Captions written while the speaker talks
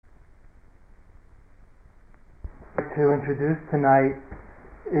to introduce tonight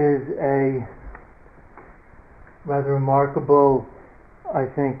is a rather remarkable, I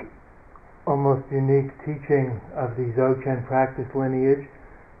think, almost unique teaching of the Dzogchen practice lineage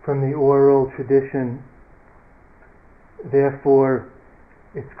from the oral tradition. Therefore,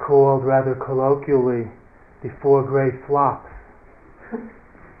 it's called rather colloquially the Four Great Flops.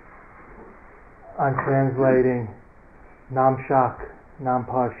 I'm translating Namshak,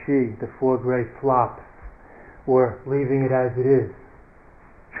 Nampa-shi, the Four Great Flops, or leaving it as it is.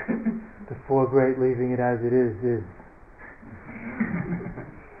 The Four Great leaving it as it is.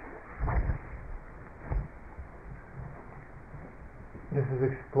 This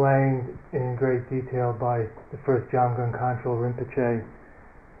is explained in great detail by the first Jamgon Khantrul Rinpoche,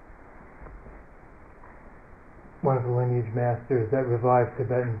 one of the lineage masters that revived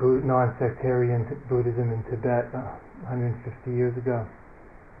Tibetan non-sectarian Buddhism in Tibet 150 years ago.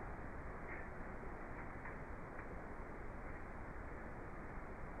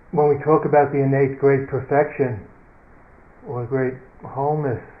 When we talk about the innate great perfection or great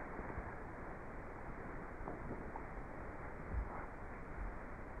wholeness,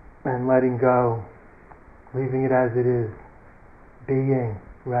 and letting go, leaving it as it is, being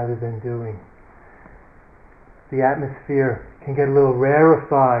rather than doing, the atmosphere can get a little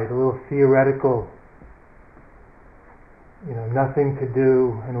rarefied, a little theoretical. Nothing to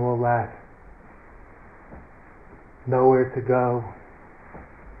do and all that. Nowhere to go.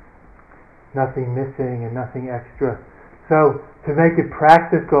 Nothing missing and nothing extra. So, to make it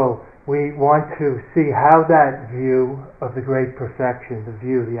practical, we want to see how that view of the great perfection,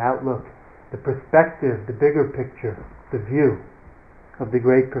 the outlook, the perspective, the bigger picture, the view of the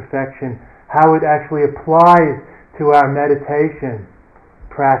great perfection, how it actually applies to our meditation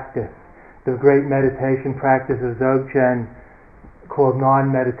practice, the great meditation practice of Dzogchen called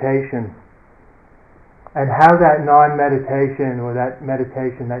non-meditation, and how that non-meditation or that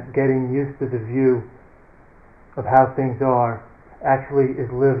meditation, that getting used to the view of how things are, actually is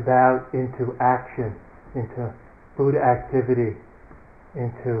lived out into action, into Buddha activity,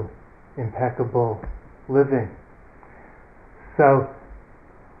 into impeccable living. So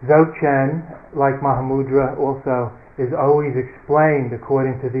Dzogchen, like Mahamudra also, is always explained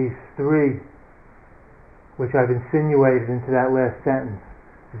according to these three, which I've insinuated into that last sentence: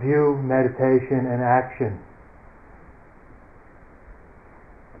 view, meditation, and action.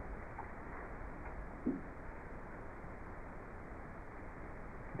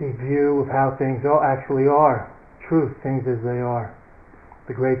 The view of how things actually are, truth, things as they are,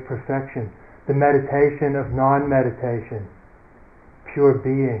 the great perfection. The meditation of non-meditation, pure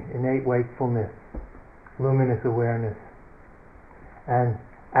being, innate wakefulness, luminous awareness, and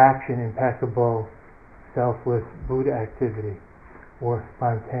action, impeccable, selfless Buddha activity, or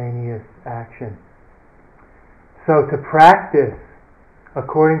spontaneous action. So to practice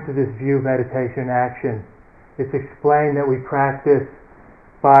according to this view, meditation, action, it's explained that we practice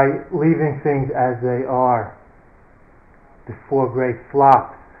by leaving things as they are. The Four Great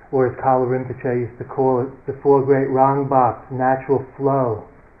Flops, or as Kala Rinpoche used to call it, the Four Great Rangboks, natural flow.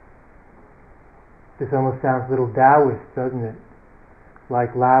 This almost sounds a little Taoist, doesn't it?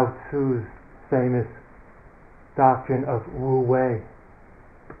 Like Lao Tzu's famous doctrine of Wu Wei,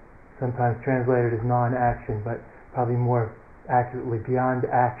 sometimes translated as non-action, but probably more accurately beyond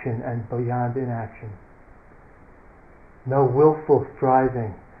action and beyond inaction. No willful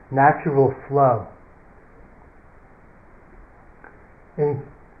striving, natural flow. In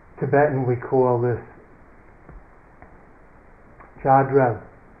Tibetan we call this Chadra,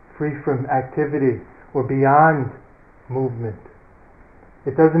 free from activity or beyond movement.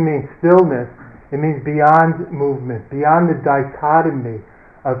 It doesn't mean stillness, it means beyond movement, beyond the dichotomy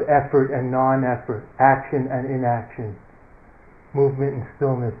of effort and non-effort, action and inaction, movement and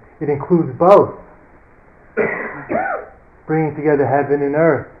stillness. It includes both. Bringing together heaven and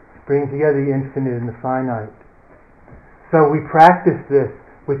earth, bringing together the infinite and the finite. So we practice this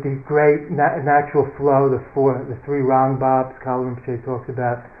with the great natural flow, the three Rangbobs Kala Rinpoche talks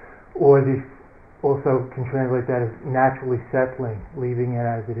about, or also can translate that as naturally settling, leaving it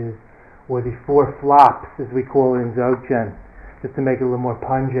as it is, or the four flops, as we call it in Dzogchen, just to make it a little more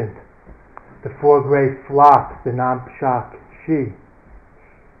pungent. The four great flops, the Namshak Shi.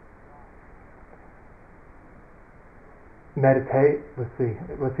 Meditate. Let's see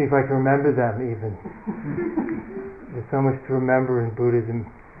if I can remember them even. There's so much to remember in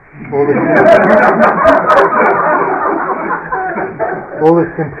Buddhism. All the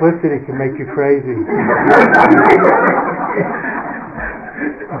simplicity can make you crazy.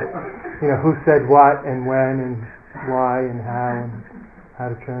 Who said what and when and why and how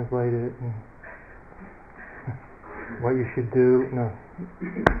to translate it. what you should do. No,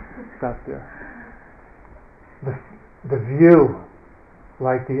 stop there. The view,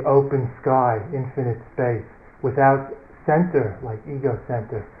 like the open sky, infinite space, without center, like ego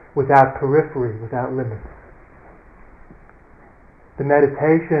center, without periphery, without limits. The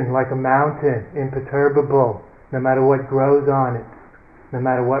meditation, like a mountain, imperturbable, no matter what grows on it, no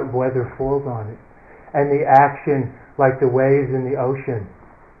matter what weather falls on it. And the action, like the waves in the ocean.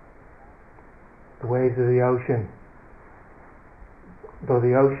 The waves of the ocean, though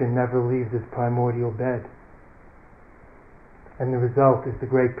the ocean never leaves its primordial bed. And the result is the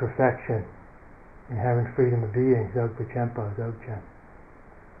great perfection, inherent freedom of being, Dzogchen.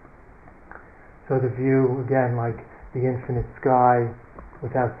 So the view, again, like the infinite sky,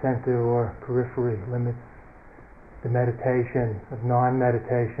 without center or periphery, limits. The meditation of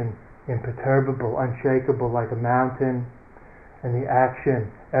non-meditation, imperturbable, unshakable, like a mountain. And the action,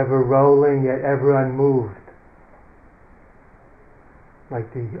 ever rolling yet ever unmoved,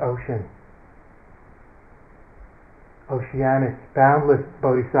 like the ocean. Oceanic, boundless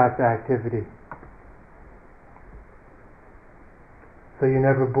bodhisattva activity. So you're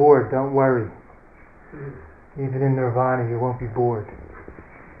never bored, don't worry. Even in nirvana you won't be bored.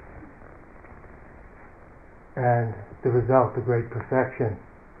 And the result, the great perfection.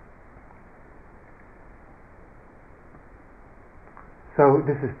 So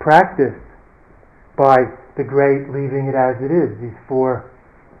this is practiced by the great leaving it as it is, these four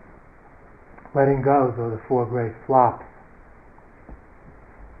letting goes, or the four great flops.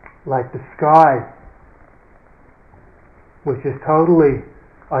 Like the sky, which is totally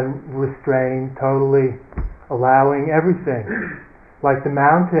unrestrained, totally allowing everything. Like the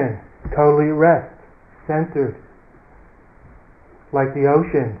mountain, totally at rest, centered. Like the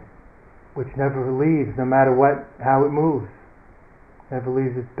ocean, which never leaves, no matter how it moves. Never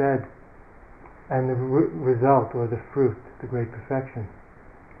leaves its bed. And the result, or the fruit, the great perfection.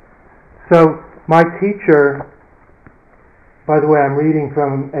 So, my teacher, by the way, I'm reading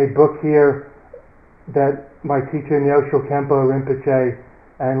from a book here that my teacher Nyosho Kempo Rinpoche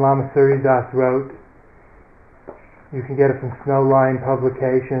and Lama Surya wrote. You can get it from Snowline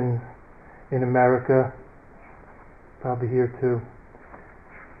Publications in America, probably here too.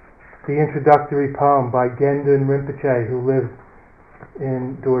 The introductory poem by Gendun Rinpoche, who lived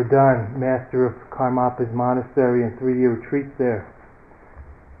in Dordan, master of Karmapa's monastery and 3-year retreats there.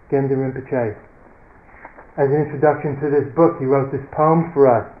 Gendun Rinpoche. As an introduction to this book, he wrote this poem for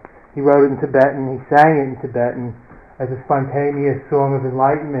us. He wrote it in Tibetan, he sang it in Tibetan as a spontaneous song of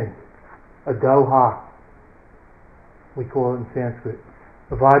enlightenment, a doha, we call it in Sanskrit,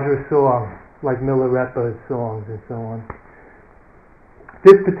 a Vajra song, like Milarepa's songs and so on.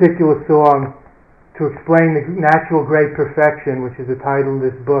 This particular song, to explain the natural great perfection, which is the title of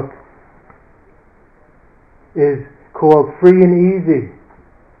this book, is called Free and Easy,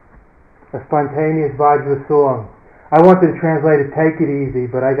 a spontaneous Vajra song. I wanted to translate it Take It Easy,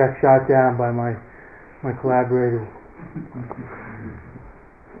 but I got shot down by my collaborators.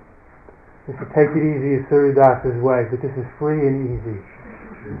 This is Take It Easy is Surya Das's way, but this is Free and Easy.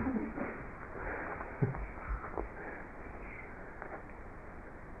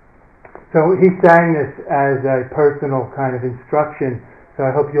 So he sang this as a personal kind of instruction, so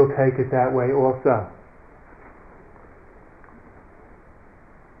I hope you'll take it that way also.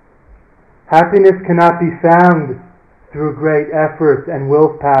 Happiness cannot be found through great effort and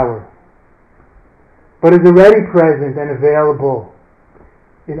willpower, but is already present and available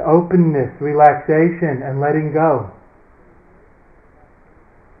in openness, relaxation, and letting go.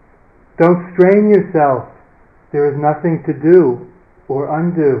 Don't strain yourself. There is nothing to do or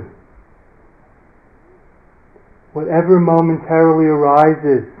undo. Whatever momentarily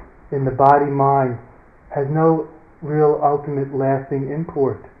arises in the body-mind has no real ultimate lasting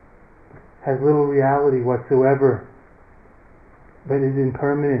import, has little reality whatsoever, but is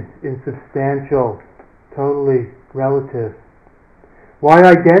impermanent, insubstantial, totally relative. Why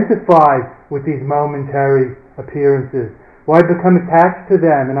identify with these momentary appearances? Why become attached to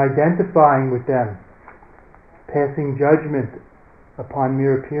them and identifying with them, passing judgment upon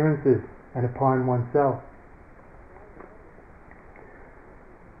mere appearances and upon oneself?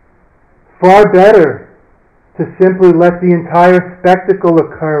 Far better to simply let the entire spectacle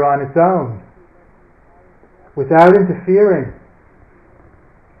occur on its own, without interfering,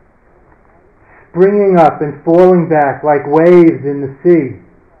 springing up and falling back like waves in the sea,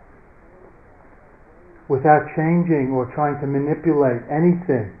 without changing or trying to manipulate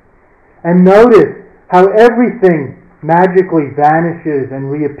anything. And notice how everything magically vanishes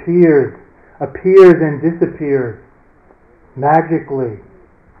and reappears, appears and disappears, magically.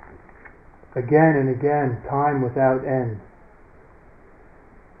 again and again, time without end.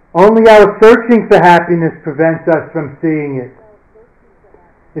 Only our searching for happiness prevents us from seeing it.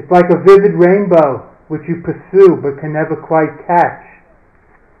 It's like a vivid rainbow which you pursue but can never quite catch,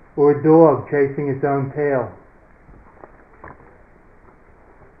 or a dog chasing its own tail.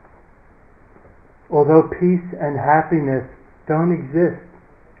 Although peace and happiness don't exist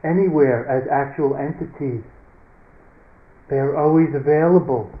anywhere as actual entities, they are always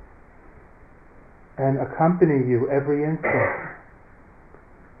available and accompany you every instant.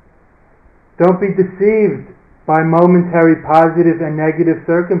 Don't be deceived by momentary positive and negative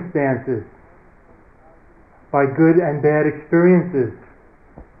circumstances, by good and bad experiences,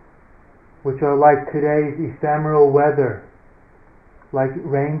 which are like today's ephemeral weather, like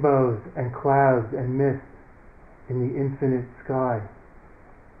rainbows and clouds and mist in the infinite sky.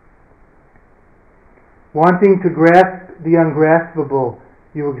 Wanting to grasp the ungraspable,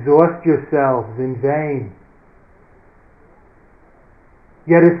 you exhaust yourselves in vain.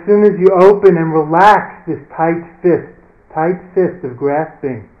 Yet as soon as you open and relax this tight fist of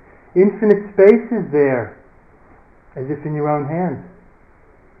grasping, infinite space is there, as if in your own hands.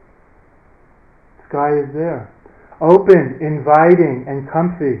 Sky is there, open, inviting, and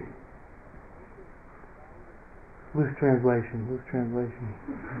comfy. Loose translation.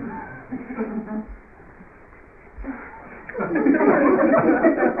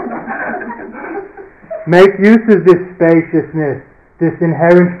 Make use of this spaciousness, this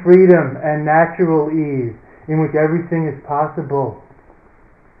inherent freedom and natural ease in which everything is possible.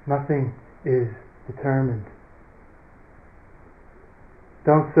 Nothing is determined.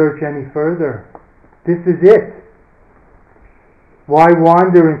 Don't search any further. This is it. Why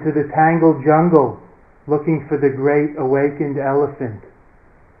wander into the tangled jungle looking for the great awakened elephant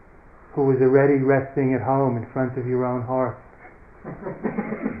who is already resting at home in front of your own hearth?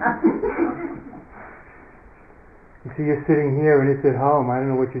 You see, you're sitting here and it's at home. I don't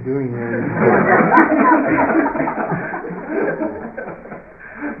know what you're doing here.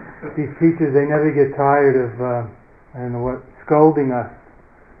 These teachers, they never get tired of, scolding us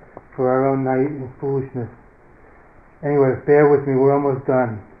for our own naive foolishness. Anyway, bear with me, we're almost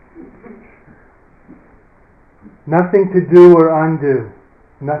done. Nothing to do or undo,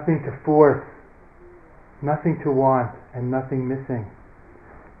 nothing to force, nothing to want, and nothing missing.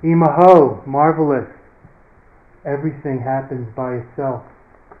 Imaho, marvelous. Everything happens by itself.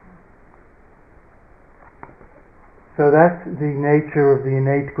 So that's the nature of the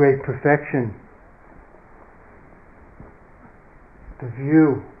innate great perfection. The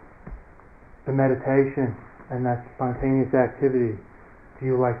view, the meditation, and that spontaneous activity.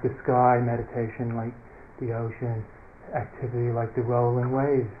 View like the sky, meditation like the ocean, activity like the rolling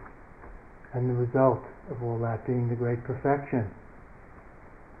waves. And the result of all that being the great perfection,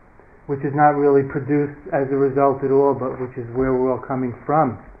 which is not really produced as a result at all, but which is where we're all coming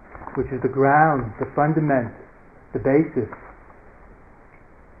from, which is the ground, the fundament, the basis,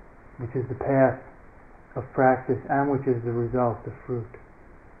 which is the path of practice, and which is the result, the fruit.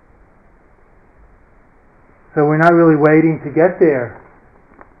 So we're not really waiting to get there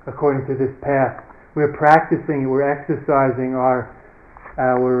according to this path. We're practicing, we're exercising our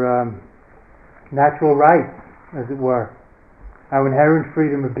natural rights, as it were, our inherent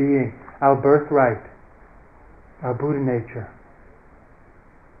freedom of being, our birthright, our Buddha nature.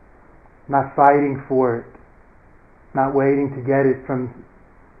 Not fighting for it, not waiting to get it from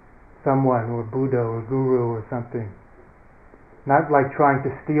someone, or Buddha, or Guru, or something. Not like trying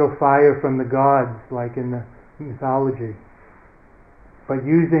to steal fire from the gods, like in the mythology, but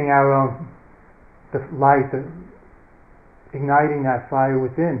using our own the light, igniting that fire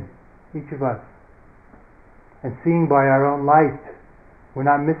within each of us, and seeing by our own light. We're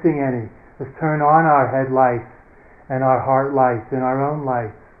not missing any. Let's turn on our headlights and our heart lights and our own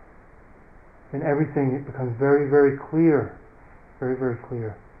lights, and everything it becomes very, very clear, very, very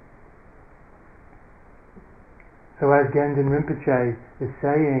clear. So as Gendon Rinpoche is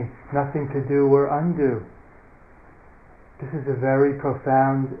saying, nothing to do or undo. This is a very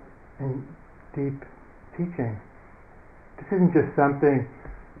profound and deep teaching. This isn't just something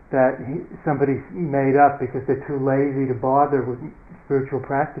that somebody made up because they're too lazy to bother with spiritual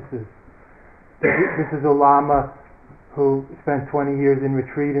practices. This is a Lama who spent 20 years in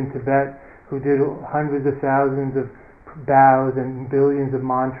retreat in Tibet, who did hundreds of thousands of bows and billions of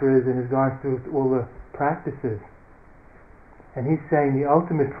mantras, and has gone through all the practices. And he's saying the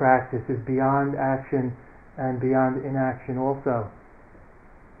ultimate practice is beyond action and beyond inaction also.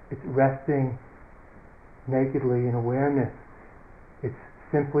 It's resting nakedly in awareness. It's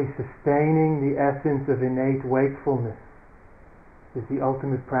simply sustaining the essence of innate wakefulness is the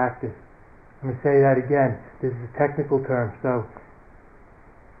ultimate practice. Let me say that again. This is a technical term, so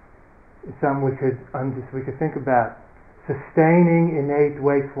it's something we could think about. Sustaining innate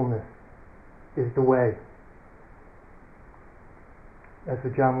wakefulness is the way. That's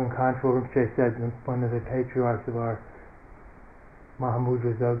what Jamgon Khantrul Rinpoche said, one of the patriarchs of our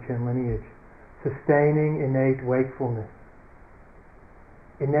Mahamudra Dzogchen lineage. Sustaining innate wakefulness.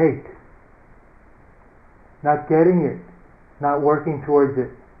 Innate. Not getting it, not working towards it.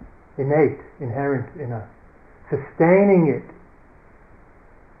 Innate, inherent in us. Sustaining it.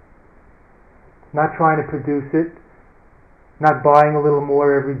 Not trying to produce it. Not buying a little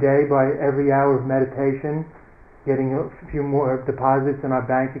more every day by every hour of meditation, getting a few more deposits in our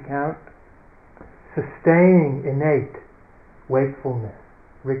bank account. Sustaining innate wakefulness,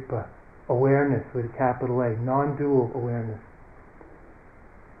 Rigpa, awareness with a capital A, non-dual awareness.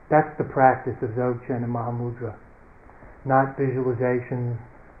 That's the practice of Dzogchen and Mahamudra. Not visualizations,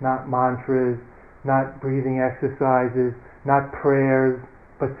 not mantras, not breathing exercises, not prayers,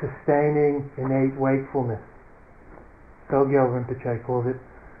 but sustaining innate wakefulness. Sogyal Rinpoche calls it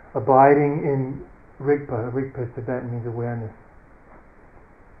abiding in Rigpa. Rigpa in Tibetan means awareness,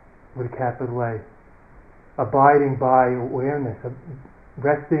 with a capital A. Abiding by awareness,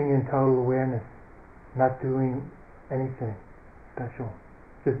 resting in total awareness, not doing anything special,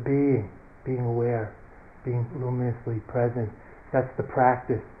 just being aware, being luminously present. That's the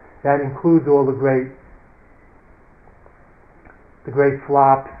practice. That includes all the great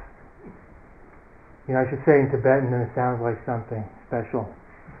flops. I should say in Tibetan, and it sounds like something special.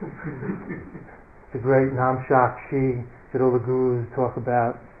 The great Namshak Shi that all the gurus talk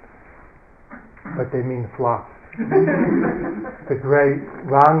about, but they mean flops. The great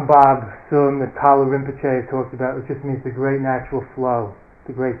Rangbab Sum that Tala Rinpoche talked about, which just means the great natural flow,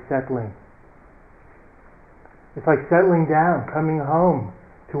 the great settling. It's like settling down, coming home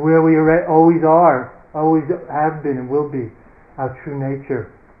to where we always are, always have been and will be, our true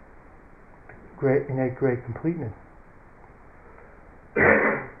nature. Innate great completeness.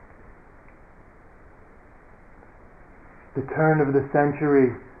 The turn of the century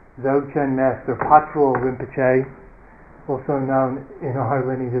Dzogchen master Patrul Rinpoche, also known in our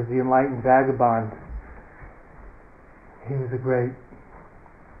lineage as the enlightened vagabond. He was a great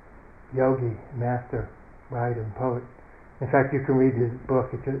yogi, master, writer, and poet. In fact, you can read his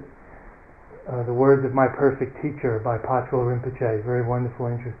book. It's The Words of My Perfect Teacher by Patrul Rinpoche. Very wonderful,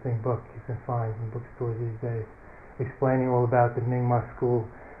 interesting book you can find in bookstores these days, explaining all about the Nyingma school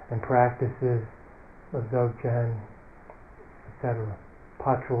and practices of Dzogchen, etc.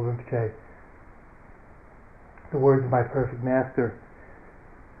 Patrul Rinpoche. The Words of My Perfect Master.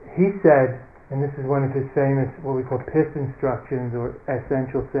 He said, and this is one of his famous, what we call pith instructions or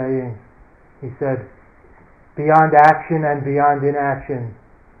essential sayings, he said, beyond action and beyond inaction,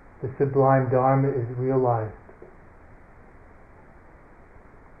 the sublime Dharma is realized.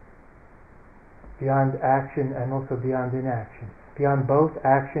 Beyond action and also beyond inaction. Beyond both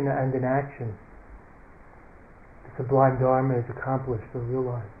action and inaction, the sublime Dharma is accomplished or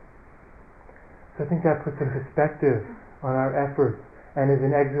realized. So I think that puts some perspective on our efforts and is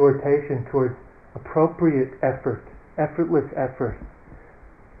an exhortation towards appropriate effort, effortless effort.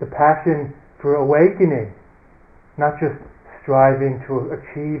 The passion for awakening, not just striving to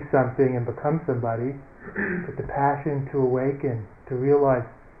achieve something and become somebody, but the passion to awaken, to realize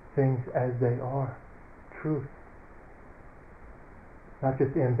things as they are, truth. Not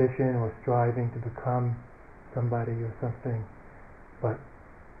just ambition or striving to become somebody or something, but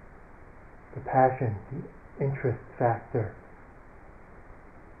the passion, the interest factor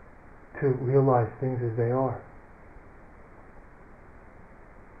to realize things as they are.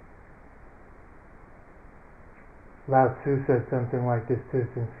 Lao Tzu said something like this too,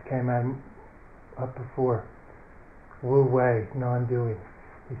 since it came up before. Wu Wei, non-doing.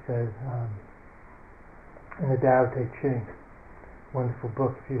 He says in the Tao Te Ching, wonderful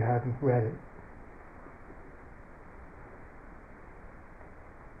book if you haven't read it.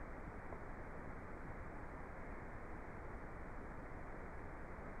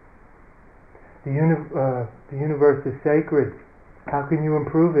 The universe is sacred. How can you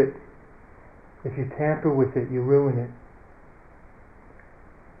improve it? If you tamper with it, you ruin it.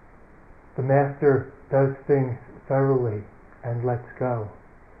 The Master does things thoroughly and lets go.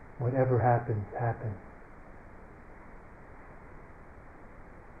 Whatever happens, happens.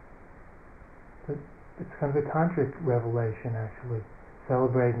 It's kind of a tantric revelation, actually,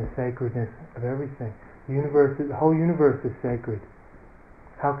 celebrating the sacredness of everything. The whole universe is sacred.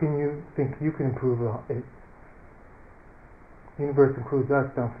 How can you think you can improve it? The universe includes us,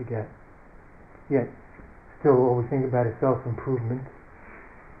 don't forget. Yet, still all we think about is self-improvement.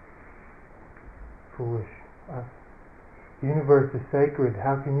 foolish us. The universe is sacred.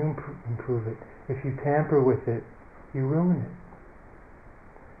 How can you improve it? If you tamper with it, you ruin it.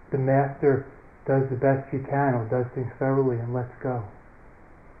 The master does the best you can, or does things thoroughly and lets go.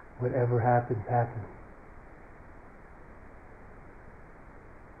 Whatever happens, happens.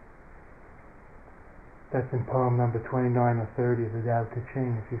 That's in poem number 29 or 30 of the Tao Te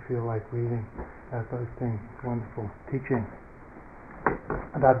Ching, if you feel like reading about those things. It's wonderful teaching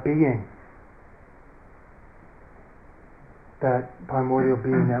about being, that primordial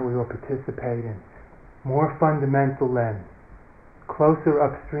being that we all participate in. More fundamental then, closer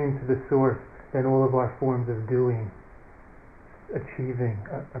upstream to the source than all of our forms of doing, achieving,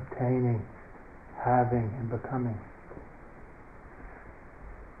 obtaining, having, and becoming.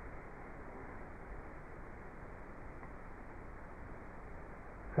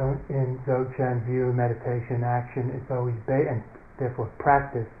 So in Dzogchen view, meditation, action, it's always and therefore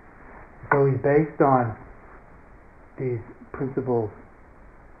practice, it's always based on these principles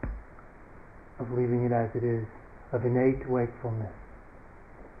of leaving it as it is, of innate wakefulness,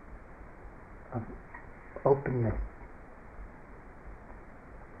 of openness,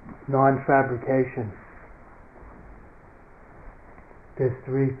 non-fabrication. There's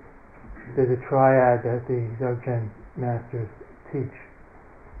a triad that the Dzogchen masters teach.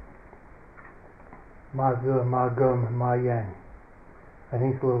 Ma Zu, Ma Gum, and Ma Yang. I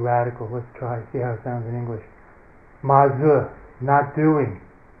think it's a little radical. Let's try, see how it sounds in English. Ma Zu, not doing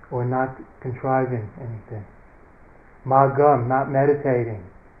or not contriving anything. Ma Gum, not meditating.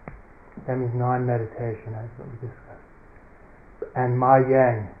 That means non-meditation, as we discussed. And Ma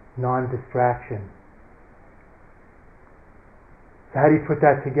Yang, non-distraction. So how do you put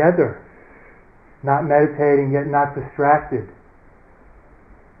that together? Not meditating, yet not distracted.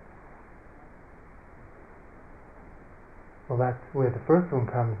 Well, that's where the first one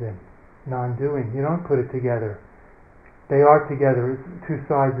comes in. Non-doing. You don't put it together. They are together. It's two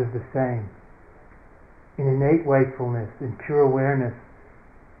sides of the same. In innate wakefulness, in pure awareness,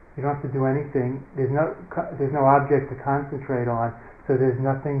 you don't have to do anything. There's no object to concentrate on, so there's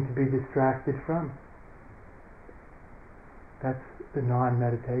nothing to be distracted from. That's the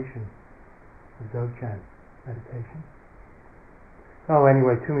non-meditation, the Dzogchen meditation. Oh,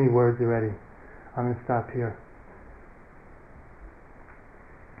 anyway, too many words already. I'm going to stop here.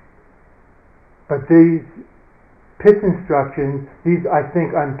 But these pith instructions, these I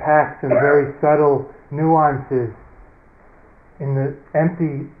think unpack some very subtle nuances in the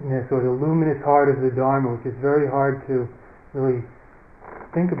emptiness or the luminous heart of the Dharma, which is very hard to really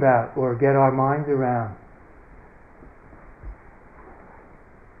think about or get our minds around.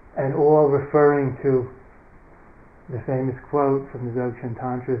 And all referring to the famous quote from the Dzogchen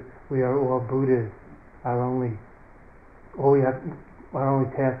Tantra, we are all Buddhas. Our only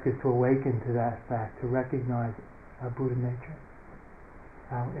task is to awaken to that fact, to recognize our Buddha nature,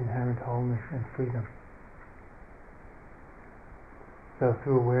 our inherent wholeness and freedom. So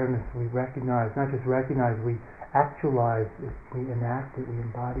through awareness we recognize, not just recognize, we actualize it, we enact it, we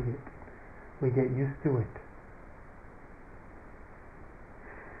embody it, we get used to it.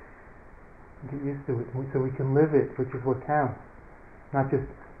 Get used to it, so we can live it, which is what counts. Not just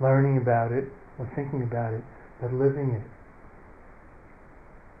learning about it or thinking about it, but living it.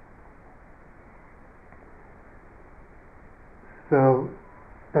 So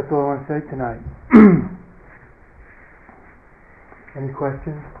that's all I want to say tonight. Any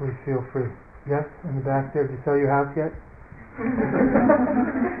questions? Please feel free. Yes, in the back there. Did you sell your house yet?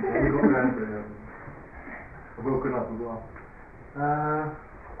 I've woken up as well.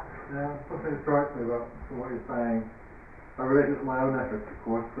 Something strikes me about from what you're saying. I relate it to my own efforts, of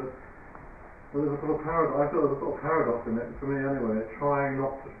course, but there's a sort of paradox. I feel there's a sort of paradox in it, for me anyway, trying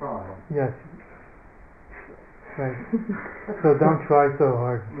not to try. Yes. Right. So don't try so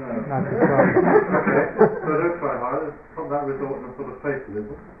hard. No. Not to try. Okay. So don't try hard. It's not that result in a sort of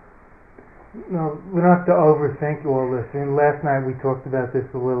fatalism. No, we don't have to overthink all this. And last night we talked about this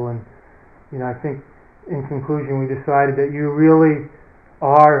a little, and I think in conclusion we decided that you really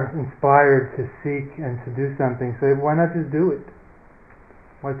are inspired to seek and to do something. So why not just do it?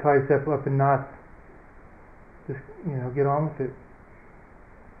 Why tie yourself up in knots? Just get on with it.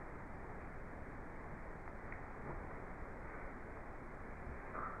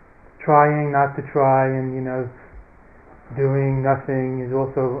 Trying not to try and doing nothing is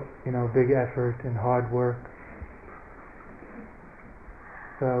also a big effort and hard work.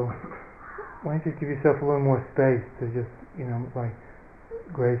 So why don't you give yourself a little more space to just like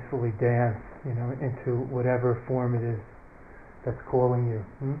gracefully dance into whatever form it is that's calling you.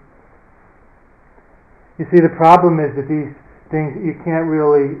 You see, the problem is that these things you can't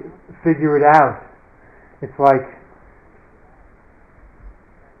really figure it out. It's like,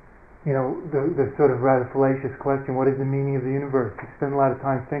 the sort of rather fallacious question, what is the meaning of the universe? You spend a lot of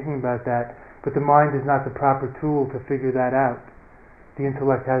time thinking about that, but the mind is not the proper tool to figure that out. The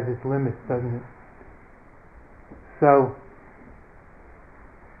intellect has its limits, doesn't it? So,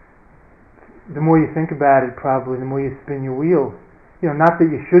 the more you think about it, probably, the more you spin your wheels. Not that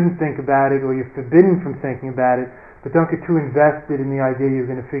you shouldn't think about it or you're forbidden from thinking about it, but don't get too invested in the idea you're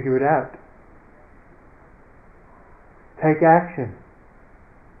going to figure it out. Take action.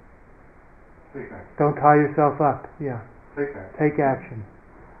 Take action. Don't tie yourself up. Yeah. Take action.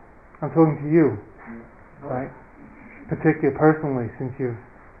 I'm talking to you, right? Particularly personally, since you've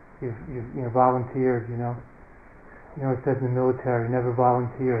volunteered. It says in the military, never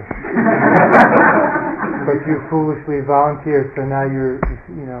volunteer. But you foolishly volunteered, so now you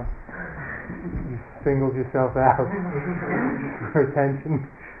singled yourself out for attention.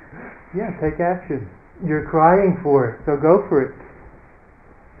 Yeah, take action. You're crying for it, so go for it.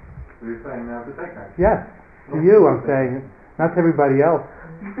 So you're saying now to take action? Yes, to you I'm saying, not to everybody else.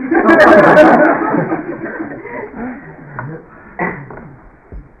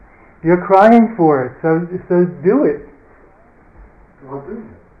 You're crying for it, so do it. I'll do it.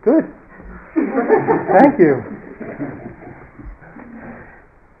 Good. Thank you.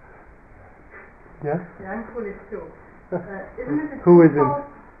 Yes? Yeah, I'm foolish too. Isn't it a Who isn't?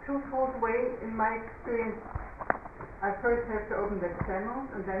 twofold way in my experience? I first have to open the channels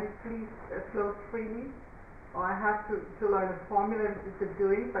and then it flows freely. Or I have to learn a formula that is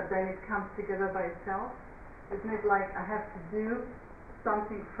doing, but then it comes together by itself. Isn't it like I have to do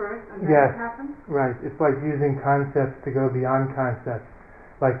something first and then Yes, it happens? right. It's like using concepts to go beyond concepts.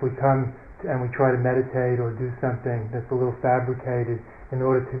 Like we come and we try to meditate or do something that's a little fabricated in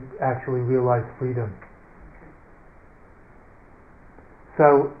order to actually realize freedom.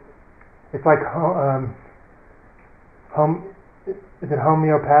 So it's like is it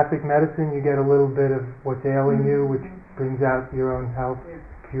homeopathic medicine? You get a little bit of what's ailing you, which brings out your own health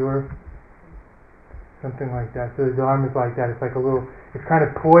cure. Something like that. So the Dharma is like that. It's like it's kind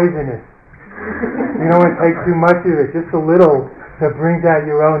of poisonous. You don't want to take too much of it, just a little, so it brings out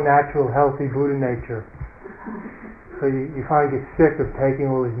your own natural, healthy Buddha nature. So you finally get sick of taking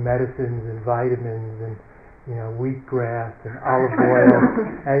all these medicines and vitamins and wheatgrass and olive oil,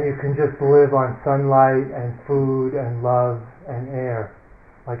 and you can just live on sunlight and food and love and air,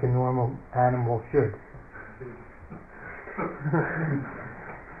 like a normal animal should.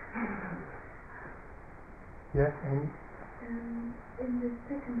 Yes, and in the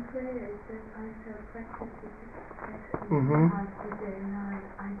second prayer it says, I shall practice the six perfections day and night.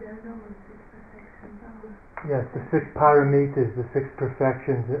 I don't know what six perfections are. Yes, the six paramitas, the six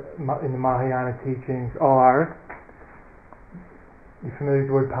perfections in the Mahayana teachings are, you familiar with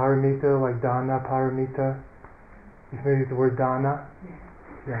the word paramita, like dana paramita? You familiar with the word dana?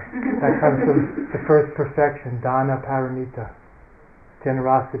 Yes. That comes from the first perfection, dana paramita.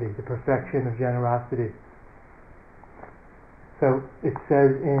 Generosity, the perfection of generosity. So it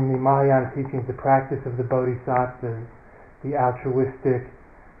says in the Mahayana teachings, the practice of the bodhisattvas, the altruistic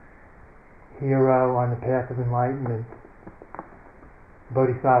hero on the path of enlightenment,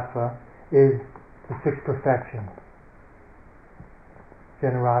 bodhisattva, is the six perfections.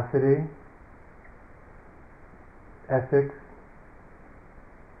 Generosity, ethics,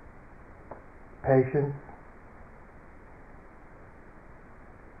 patience,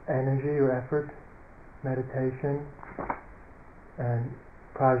 energy or effort, meditation, and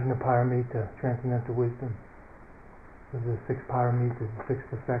prajna paramita, transcendental wisdom. Those are the six paramitas, the six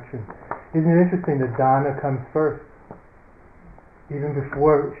perfections. Isn't it interesting that dana comes first, even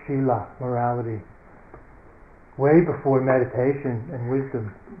before shila, morality, way before meditation and wisdom?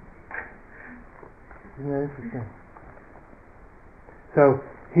 Isn't that interesting? So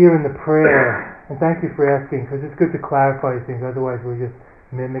here in the prayer, and thank you for asking, because it's good to clarify things, otherwise we're just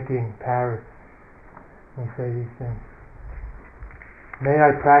mimicking parrots when we say these things. May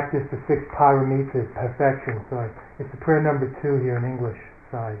I practice the six paramitas, perfection. So it's the prayer number 2 here in English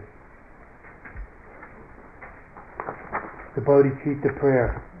side. The Bodhicitta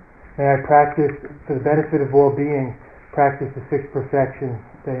prayer. May I practice, for the benefit of all beings, practice the six perfections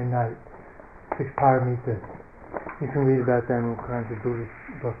day and night. Six paramitas. You can read about them in all kinds of Buddhist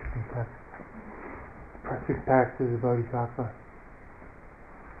books and texts. Six practices of Bodhisattva.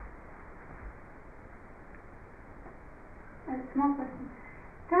 Small question.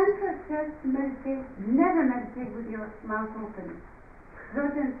 Tantra says to meditate, never meditate with your mouth open.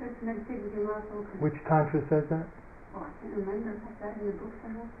 Zotan says to meditate with your mouth open. Which Tantra says that? Oh, I can't remember. Is that in the book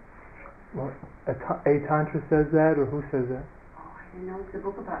somewhere? Well, a Tantra says that, or who says that? Oh, I It's a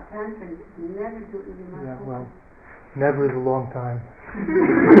book about tantrums. Never do it with your mouth open. Well, never is a long time.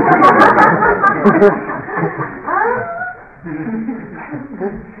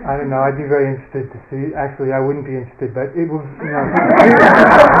 I don't know, I'd be very interested to see. Actually, I wouldn't be interested, but it was, you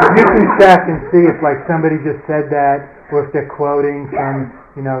can check and see if like somebody just said that, or if they're quoting from,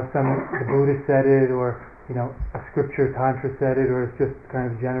 the Buddha said it, or, a scripture, Tantra said it, or it's just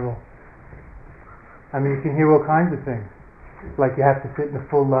kind of general. I mean, you can hear all kinds of things. Like you have to sit in a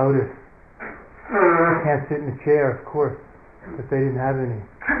full lotus. You can't sit in a chair, of course, but they didn't have any.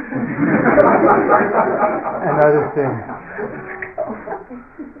 And other things.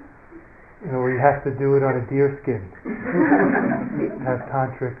 Where you have to do it on a deer skin. Have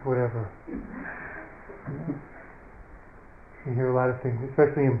tantric, whatever. You hear a lot of things,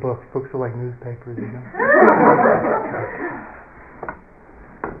 especially in books. Books are like newspapers,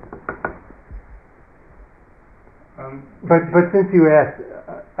 But since you asked,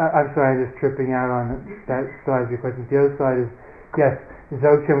 I'm sorry, I'm just tripping out on that side of your question. The other side is, yes,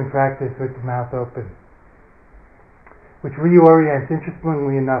 Dzogchen we practice with the mouth open, which reorients,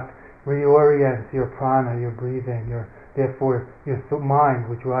 interestingly enough, reorients your prana, your breathing, therefore your mind,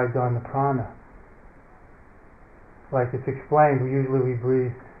 which rides on the prana. Like it's explained, usually we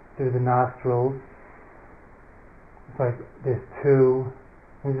breathe through the nostrils. It's like there's two.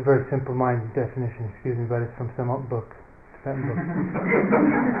 This is a very simple-minded definition, excuse me, but it's from some book. The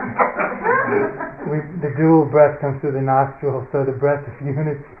dual breath comes through the nostrils, so the breath is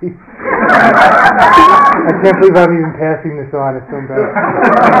unity. I can't believe I'm even passing this on. It's so embarrassing.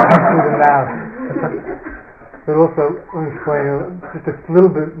 Through the mouth. But also, let me explain just a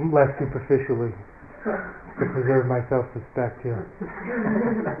little bit less superficially to preserve my self-respect here.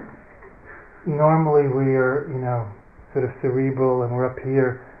 Normally we are, sort of cerebral, and we're up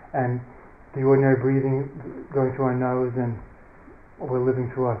here, and the ordinary breathing going through our nose, and we're living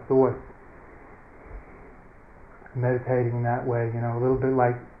through our thoughts, meditating in that way, a little bit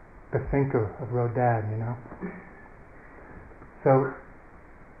like the thinker of Rodin, So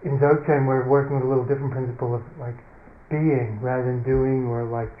in Dzogchen we're working with a little different principle of like being rather than doing, or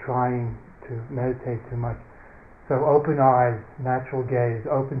like trying to meditate too much. So open eyes, natural gaze,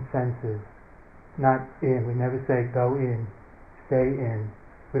 open senses, not in. We never say go in, stay in.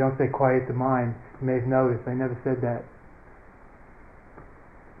 We don't say quiet the mind. You may have noticed I never said that,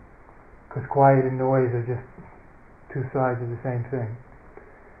 because quiet and noise are just two sides of the same thing.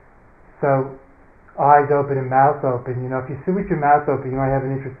 So eyes open and mouth open. If you sit with your mouth open, you might have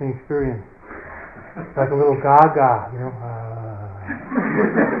an interesting experience. It's like a little gaga,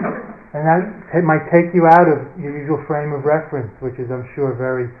 and that might take you out of your usual frame of reference, which is, I'm sure,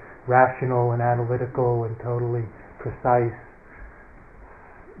 very rational and analytical and totally precise.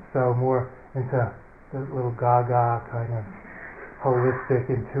 So more into the little gaga kind of holistic,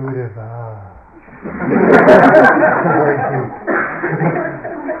 intuitive. Very deep.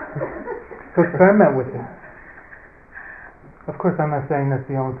 So experiment with it. Of course, I'm not saying that's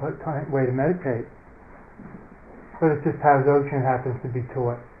the only way to meditate, but it's just how Dzogchen happens to be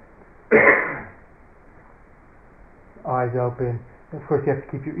taught. Eyes open. Of course, you have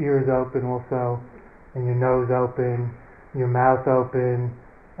to keep your ears open also, and your nose open, your mouth open,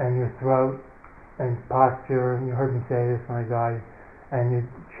 and your throat and posture. And you heard me say this when I got it. And your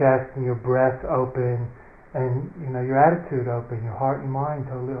chest and your breath open, and your attitude open, your heart and mind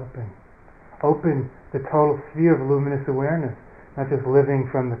totally open. Open the total sphere of luminous awareness, not just living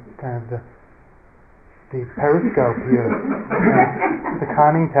from the kind of the periscope here, the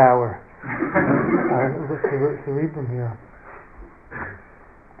conning tower, the cerebrum here.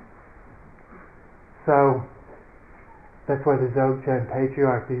 So that's why the Dzogchen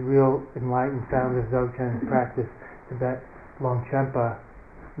patriarch, the real enlightened founder of Dzogchen practice, Tibet, Longchenpa,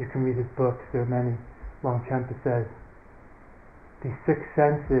 you can read his books, there are many. Longchenpa says, the six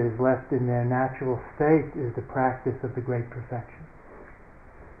senses left in their natural state is the practice of the great perfection.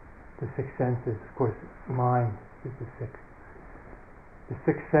 The six senses, of course, mind is the sixth. The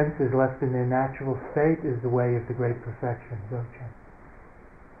six senses left in their natural state is the way of the great perfection, Dzogchen.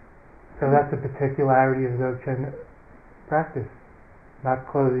 So that's a particularity of Dzogchen practice. Not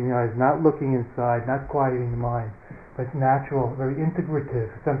closing the eyes, not looking inside, not quieting the mind, but it's natural, very integrative,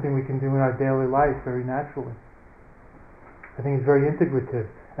 something we can do in our daily life very naturally. I think it's very integrative.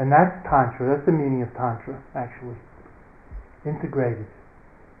 And that's Tantra, that's the meaning of Tantra, actually. Integrated,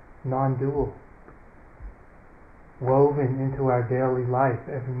 non-dual, woven into our daily life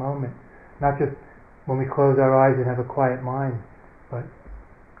every moment. Not just when we close our eyes and have a quiet mind, but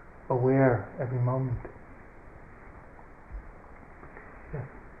aware every moment. Yes.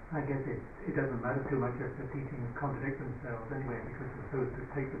 I guess it doesn't matter too much if the teachings contradict themselves anyway, because we're supposed to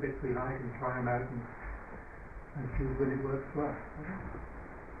take the bits we like and try them out and choose when it works for us.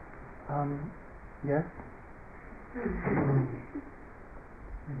 Yes? And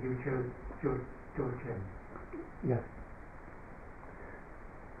you chose George. Yes.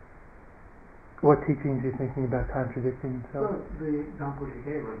 What teachings are you thinking about contradicting themselves? Well, the example you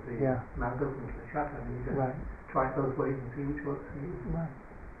gave was the mouth open to the shut, and you just try it both ways and see which works for you. Right.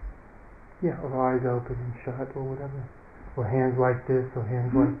 Yeah, or eyes open and shut, or whatever. Or hands like this, or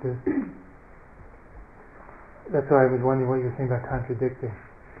hands like this. That's why I was wondering what you were saying about contradicting.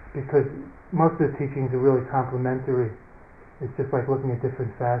 Because most of the teachings are really complementary. It's just like looking at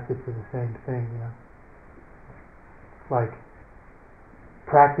different facets of the same thing, you know. Like,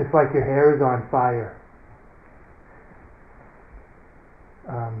 practice like your hair is on fire.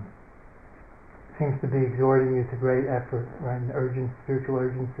 Seems to be exhorting you to great effort, right? An spiritual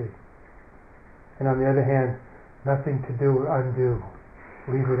urgency. And on the other hand, nothing to do or undo.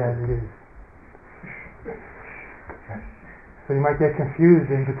 Leave it as it is. So you might get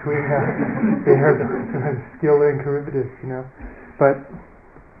confused in between the skill and derivatives, you know. But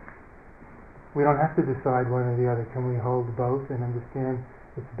we don't have to decide one or the other. Can we hold both and understand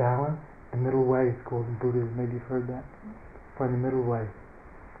its balance? The middle way is called in Buddhism. Maybe you've heard that. Find the middle way.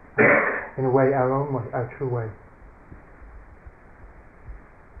 In a way, our own way, our true way.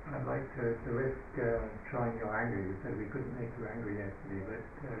 I'd like to risk trying your anger. You said we couldn't make you angry yesterday, but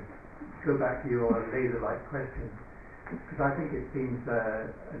go back to your laser-like question. Because I think it seems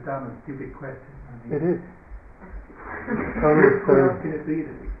a dumb and stupid question. I mean, it is. Totally who else can it be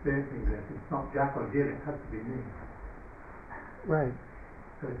that's experiencing this? It's not Jack or Jill, it has to be me. Right.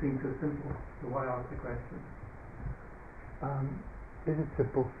 So it seems so simple. So why ask the question? Is it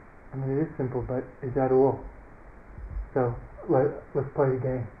simple? I mean, it is simple, but is that all? So let's play the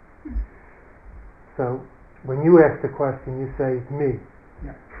game. So when you ask the question, you say it's me.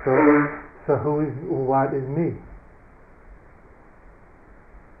 Yeah. So what is me?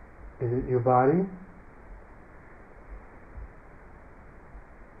 Is it your body?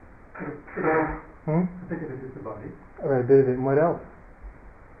 A bit of it is the body. Alright, a bit of it. And what else?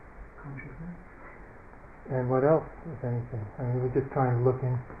 Consciousness. And what else, if anything? I mean, we're just trying to look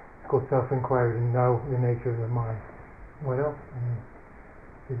in. It's called self-inquiry to know the nature of the mind. What else? I mean,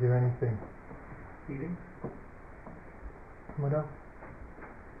 is there anything? Feelings. What else?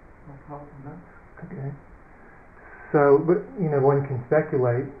 Apart from that. Okay. So, but one can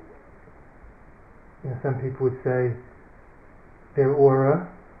speculate. Some people would say their aura,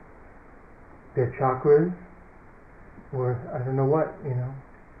 their chakras, or I don't know what. I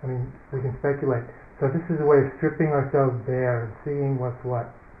mean, we can speculate. So this is a way of stripping ourselves bare and seeing what's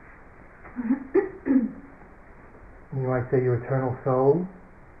what. You might say your eternal soul.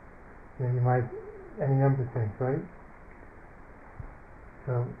 You might any number of things, right?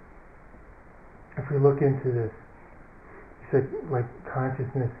 So if we look into this, you said like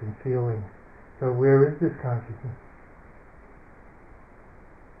consciousness and feelings. So where is this consciousness?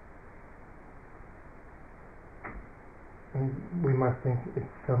 And we must think it's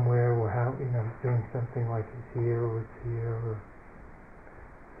somewhere, or how it's doing something like it's here or it's here.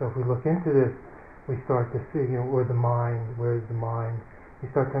 So if we look into this, we start to see, where the mind, where is the mind? We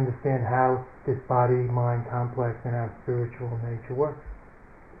start to understand how this body-mind complex and our spiritual nature works.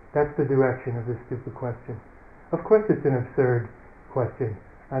 That's the direction of this stupid question. Of course, it's an absurd question.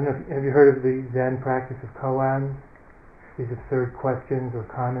 I don't know. Have you heard of the Zen practice of koans? These absurd questions or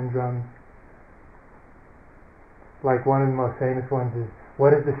conundrums. Like one of the most famous ones is,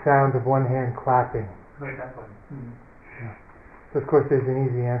 what is the sound of one hand clapping? Right, that one. Mm-hmm. Yeah. So of course there's an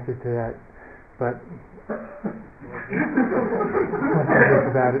easy answer to that, but let's think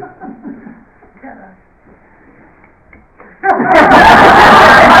about it.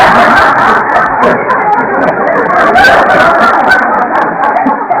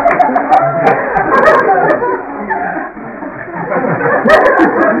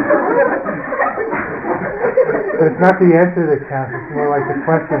 But it's not the answer that counts, it's more like the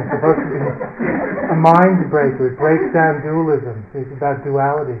question. It's supposed to be a mind breaker. It breaks down dualism. It's about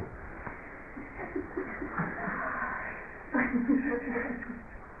duality.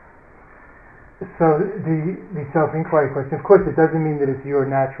 So the self-inquiry question, of course it doesn't mean that it's your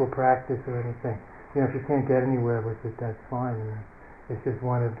natural practice or anything. If you can't get anywhere with it, that's fine. It's just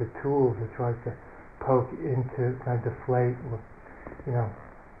one of the tools that tries to poke into, kind of deflate,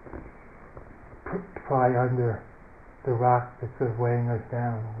 pry under the rock that's sort of weighing us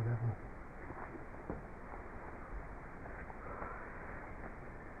down or whatever.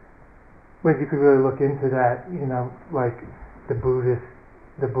 Well, you could really look into that, like the Buddhist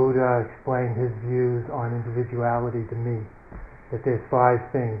the Buddha explained his views on individuality to me, that there's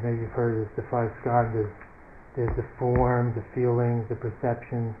 5 things, maybe you've heard of this, the 5 skandhas. There's the form, the feelings, the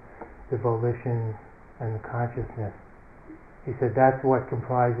perceptions, the volitions, and the consciousness. He said that's what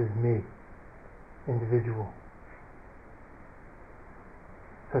comprises me, individual.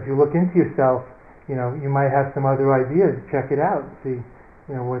 So if you look into yourself, you might have some other ideas. Check it out, see,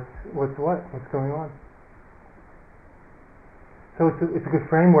 what's going on. So it's a good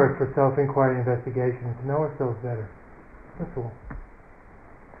framework for self-inquiry and investigation, to know ourselves better. That's all.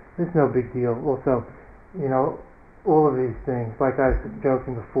 It's no big deal. Also, all of these things, like I was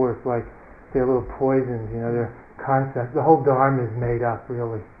joking before, it's like they're little poisons, they're concepts. The whole Dharma is made up,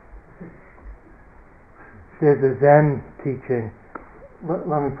 really. There's a Zen teaching.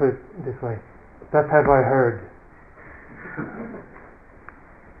 Let me put it this way. Thus have I heard.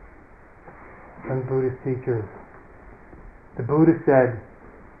 Some Buddhist teachers. The Buddha said,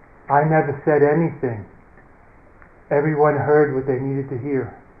 I never said anything. Everyone heard what they needed to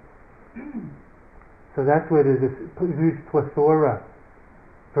hear. So that's where there's this huge plethora,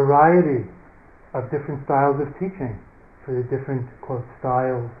 variety of different styles of teaching for the different, quote,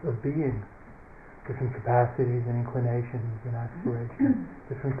 styles of being, different capacities and inclinations and aspirations,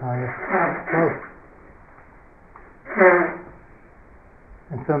 different kind of growth.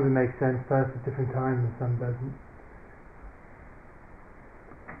 And some of it makes sense to us at different times and some doesn't.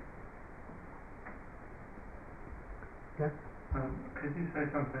 Yes? Could you say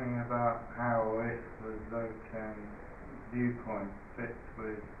something about how if the Dzogchen viewpoint fits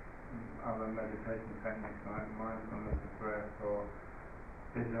with other meditation techniques like mindfulness of breath or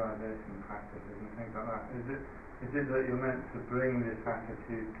visualization practices and things like that? Is it that you're meant to bring this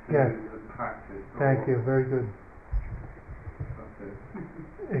attitude to yes. the practice? Thank you, very good. That's it.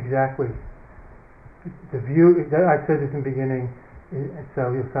 Exactly. The view, I said this in the beginning,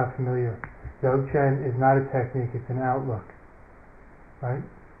 so you'll sound familiar. Dzogchen is not a technique, it's an outlook. Right?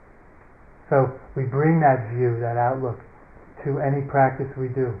 So we bring that view, that outlook, to any practice we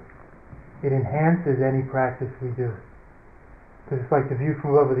do. It enhances any practice we do. Because it's like the view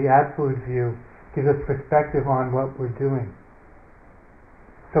from above, the absolute view, gives us perspective on what we're doing.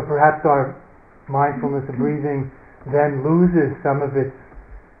 So perhaps our mindfulness of breathing then loses some of its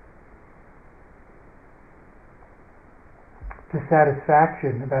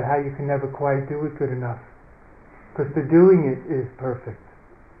dissatisfaction about how you can never quite do it good enough. Because the doing it is perfect.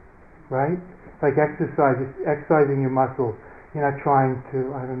 Right? Like exercising your muscles. You're not trying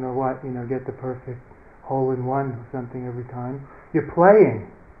to, get the perfect hole-in-one or something every time. You're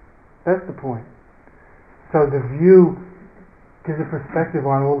playing. That's the point. So the view gives a perspective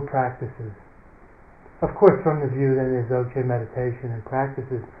on all the practices. Of course, from the view that there's Dzogchen meditation and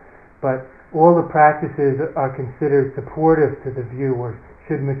practices, but all the practices are considered supportive to the view or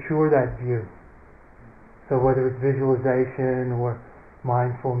should mature that view. So whether it's visualization or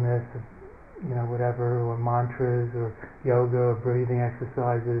mindfulness, whatever, or mantras or yoga or breathing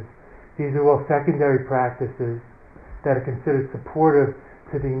exercises, these are all secondary practices that are considered supportive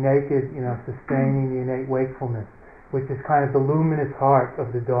to the naked, sustaining the innate wakefulness, which is kind of the luminous heart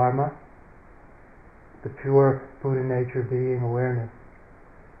of the Dharma, the pure Buddha nature being awareness.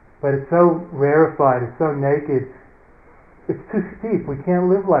 But it's so rarefied, it's so naked, it's too steep. We can't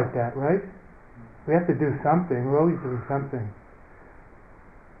live like that, right? We have to do something. We're always doing something.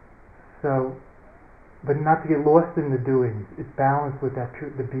 So, but not to get lost in the doing. It's balanced with that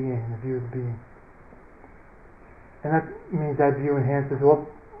the being, the view of the being. And that means that view enhances all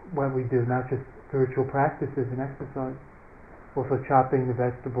what we do, not just spiritual practices and exercise. Also chopping the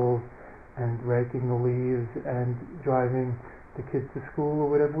vegetables and raking the leaves and driving the kids to school or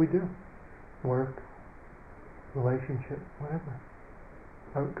whatever we do. Work, relationship, whatever.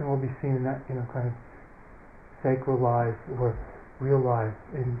 It can all be seen in that, kind of sacralized or realized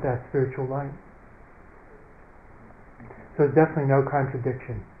in that spiritual light. So there's definitely no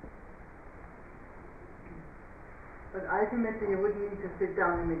contradiction. But ultimately you wouldn't need to sit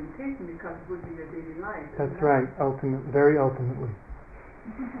down in meditation because it would be your daily life. That's right, very ultimately.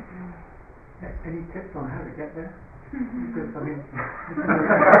 Any tips on how to get there? Because, it's a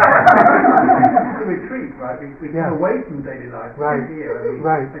retreat, right? We come away from daily life. Right. Here,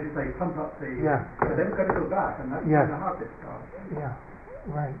 right. As you say, pump up the... Yeah. But then we've got to go back, and that's the hardest part. Yeah,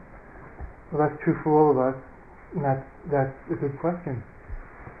 right. Well, that's true for all of us, and that's a good question.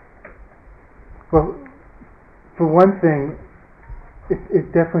 Well, for one thing, it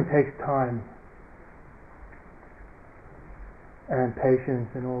definitely takes time and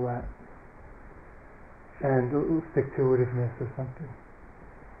patience and all that, and stick-to-itiveness or something.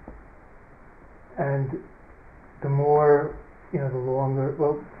 And the more the longer,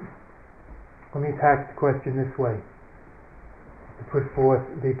 well, let me attack the question this way, to put forth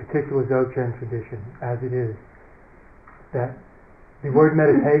the particular Dzogchen tradition as it is, that the word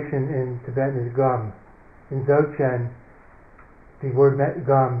meditation in Tibetan is gum. In Dzogchen, the word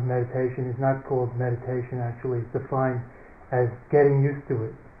gum, meditation, is not called meditation actually, it's defined as getting used to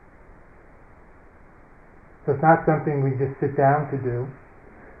it. So it's not something we just sit down to do.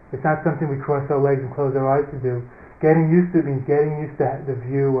 It's not something we cross our legs and close our eyes to do. Getting used to it means getting used to the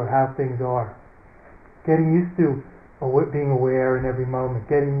view or how things are. Getting used to being aware in every moment.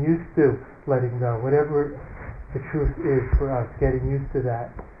 Getting used to letting go. Whatever the truth is for us, getting used to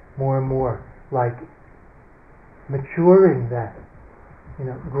that more and more. Like maturing that.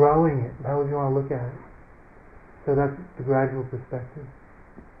 Growing it. However you want to look at it. So that's the gradual perspective.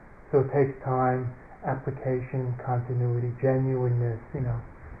 So it takes time, application, continuity, genuineness,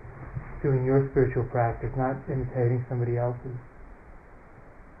 doing your spiritual practice, not imitating somebody else's.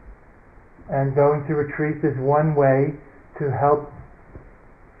 And going to retreats is one way to help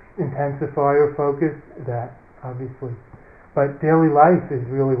intensify or focus that, obviously. But daily life is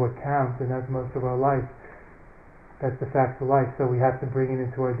really what counts, and that's most of our life. That's the fact of life, so we have to bring it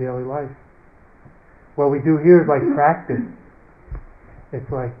into our daily life. What we do here is like practice. It's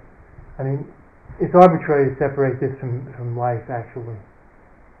like, it's arbitrary to separate this from life, actually.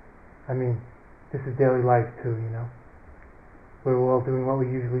 This is daily life too, We're all doing what we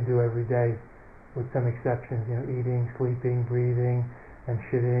usually do every day, with some exceptions, eating, sleeping, breathing, and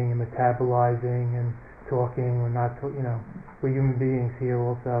shitting, and metabolizing, and talking, or not, we're human beings here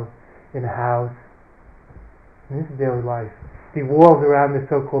also, in a house. And this is daily life. The walls around this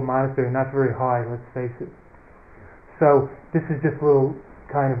so-called monastery are not very high, let's face it. So, this is just a little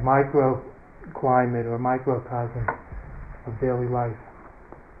kind of microclimate or microcosm of daily life.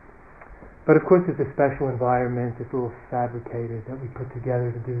 But of course it's a special environment, it's a little fabricated that we put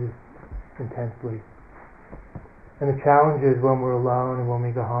together to do this intensely. And the challenge is when we're alone and when we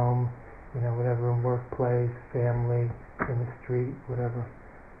go home, whatever, in workplace, family, in the street, whatever,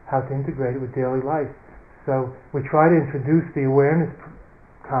 how to integrate it with daily life. So we try to introduce the awareness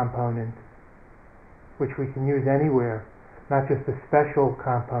component, which we can use anywhere, not just the special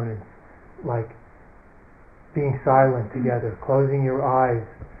components, like being silent together, closing your eyes,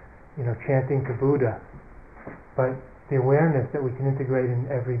 chanting to Buddha, but the awareness that we can integrate in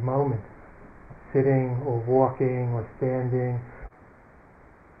every moment, sitting or walking or standing.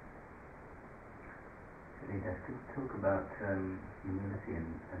 To talk about humility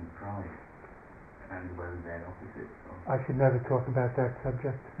and pride and whether they're opposites. I should never talk about that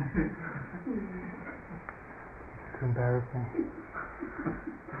subject. It's embarrassing.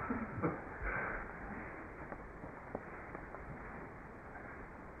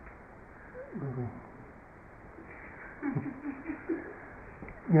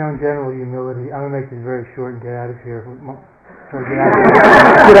 In general, humility. I'm gonna make this very short and get out of here.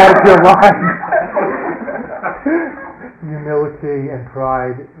 Get out of your mind. Humility and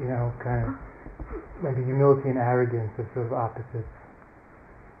pride, kind of maybe humility and arrogance are sort of opposites.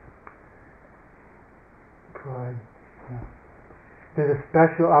 Pride. Yeah. There's a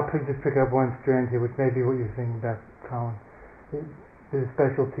special. I'll just pick up one strand here, which may be what you're thinking about, Colin. There's a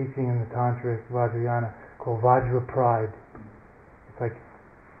special teaching in the Tantric Vajrayana called Vajra pride. It's like,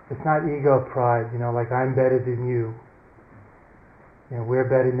 it's not ego pride, like I'm better than you. We're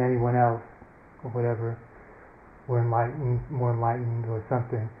better than anyone else, or whatever. We're enlightened, more enlightened, or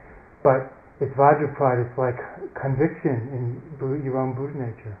something. But it's Vajra pride, it's like conviction in your own Buddha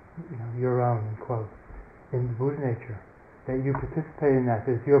nature. Your own, in quotes, in the Buddha nature. That you participate in that.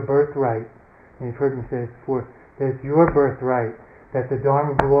 It's your birthright. And you've heard me say this before. That it's your birthright. That the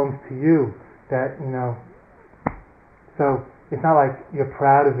Dharma belongs to you, that, so it's not like you're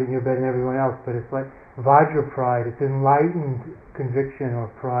proud of it and you're better than everyone else, but it's like Vajra pride, it's enlightened conviction or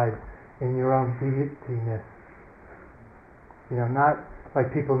pride in your own deity-ness. Not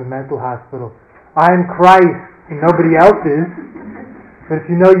like people in the mental hospital, I'm Christ and nobody else is, but if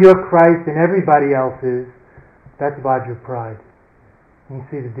you know you're Christ and everybody else is, that's Vajra pride. And you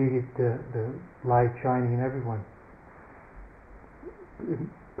see the light shining in everyone. It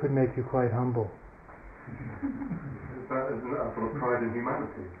could make you quite humble. Isn't that a sort of pride in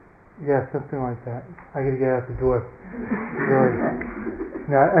humanity? Yeah, something like that. I gotta get out the door. Really.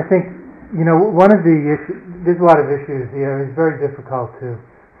 Now, I think, one of the issues, there's a lot of issues here. It's very difficult to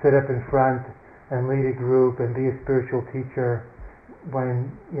sit up in front and lead a group and be a spiritual teacher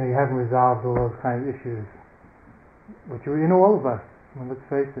when, you haven't resolved all those kind of issues. Which are all of us. Let's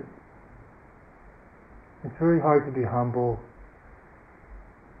face it. It's very hard to be humble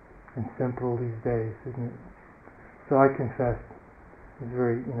and simple these days, isn't it? So I confess, it's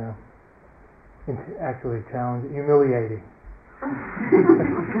very, actually challenging, humiliating.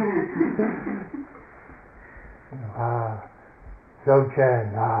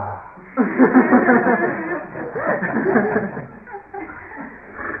 Dzogchen,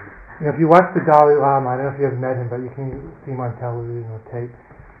 if you watch the Dalai Lama, I don't know if you ever met him, but you can see him on television or tape.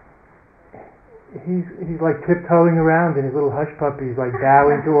 He's like tiptoeing around in his little hush puppies, like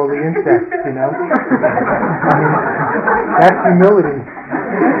bowing to all the insects, I mean, that's humility.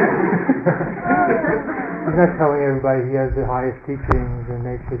 He's not telling everybody he has the highest teachings and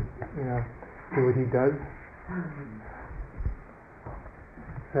they should, do what he does.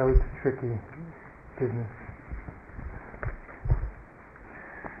 So it's tricky business.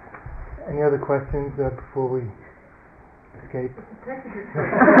 Any other questions before we escape? Technical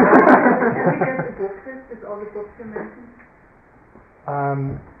question. Can we get the book list with all the books you mentioned?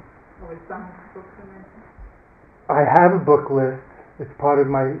 Or with some of the books you mentioned? I have a book list. It's part of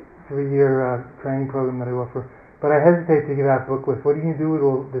my 3-year training program that I offer. But I hesitate to give out book lists. What do you do with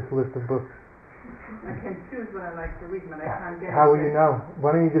all this list of books? I can choose what I like to read, but I can't get How will you know?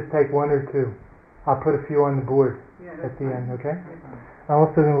 Why don't you just take 1 or 2? I'll put a few on the board at the end, okay? I'm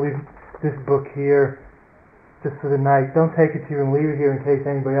also going to leave this book here just for the night. Don't take it to you and leave it here in case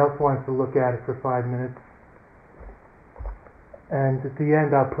anybody else wants to look at it for 5 minutes. And at the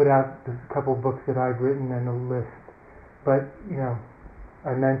end I'll put out a couple books that I've written and a list. But,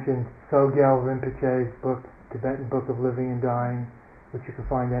 I mentioned Sogyal Rinpoche's book, Tibetan Book of Living and Dying, which you can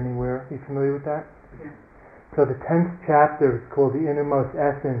find anywhere. Are you familiar with that? Yeah. So the 10th chapter is called The Innermost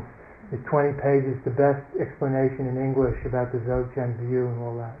Essence. It's 20 pages, the best explanation in English about the Dzogchen view and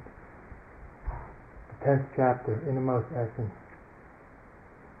all that. The 10th chapter, Innermost Essence.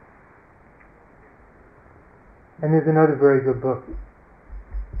 And there's another very good book,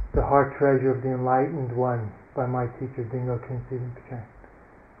 The Heart Treasure of the Enlightened One, by my teacher, Dingo Khyentse Rinpoche.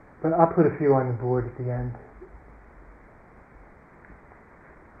 But I'll put a few on the board at the end.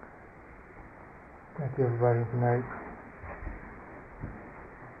 Thank you, everybody, tonight.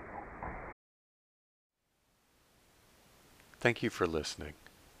 Thank you for listening.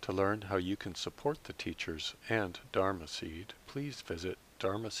 To learn how you can support the teachers and Dharma Seed, please visit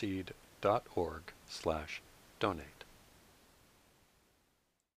dharmaseed.org/donate.